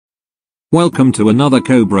Welcome to another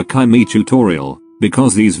Cobra Kai me tutorial,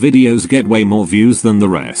 because these videos get way more views than the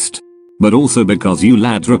rest. But also because you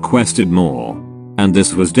lads requested more. And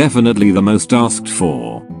this was definitely the most asked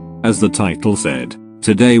for. As the title said,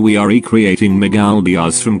 today we are recreating Miguel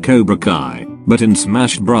Diaz from Cobra Kai, but in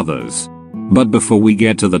Smash Brothers. But before we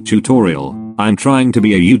get to the tutorial, I'm trying to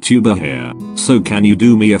be a YouTuber here, so can you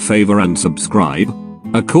do me a favor and subscribe?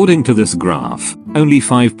 According to this graph, only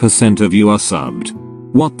 5% of you are subbed.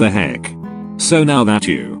 What the heck? So now that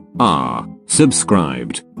you are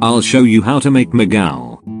subscribed, I'll show you how to make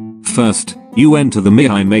Miguel. First, you enter the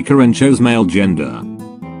Mihai Maker and choose male gender.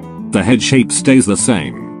 The head shape stays the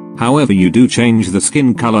same, however you do change the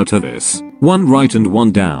skin color to this, one right and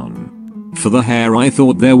one down. For the hair I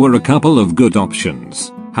thought there were a couple of good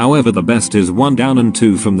options, however the best is one down and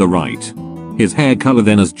two from the right. His hair color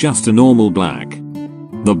then is just a normal black.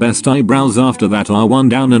 The best eyebrows after that are one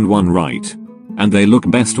down and one right. And they look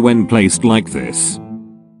best when placed like this.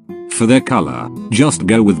 For their color, just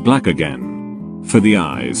go with black again. For the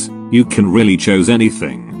eyes, you can really choose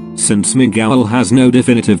anything, since Miguel has no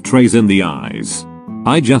definitive trace in the eyes.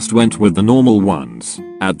 I just went with the normal ones,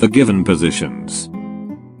 at the given positions.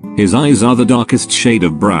 His eyes are the darkest shade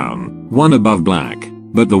of brown, one above black,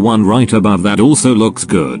 but the one right above that also looks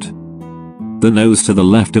good. The nose to the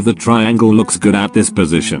left of the triangle looks good at these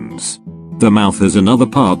positions. The mouth is another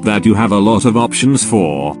part that you have a lot of options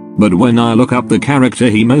for, but when I look up the character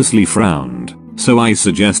he mostly frowned, so I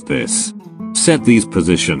suggest this. Set these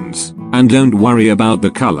positions, and don't worry about the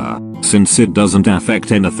color, since it doesn't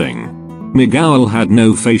affect anything. Miguel had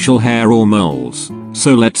no facial hair or moles,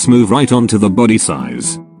 so let's move right on to the body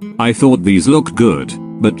size. I thought these looked good,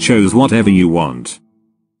 but chose whatever you want.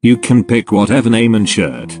 You can pick whatever name and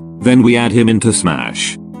shirt, then we add him into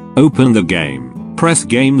Smash. Open the game, press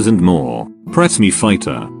games and more. Press me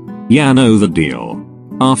fighter. Yeah, know the deal.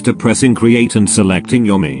 After pressing create and selecting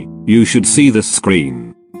your me, you should see this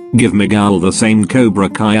screen. Give Miguel the same Cobra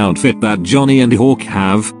Kai outfit that Johnny and Hawk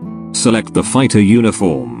have. Select the fighter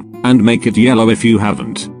uniform, and make it yellow if you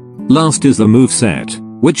haven't. Last is the moveset,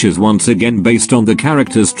 which is once again based on the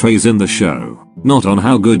character's traits in the show, not on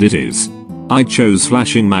how good it is. I chose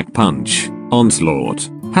Flashing Mac Punch, Onslaught,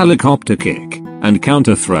 Helicopter Kick, and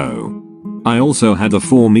Counter Throw. I also had the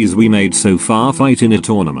 4 Mi's we made so far fight in a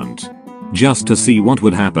tournament. Just to see what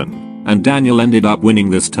would happen, and Daniel ended up winning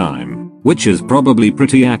this time, which is probably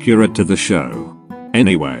pretty accurate to the show.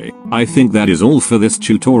 Anyway, I think that is all for this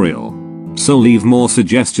tutorial. So leave more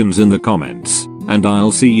suggestions in the comments, and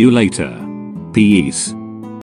I'll see you later. Peace.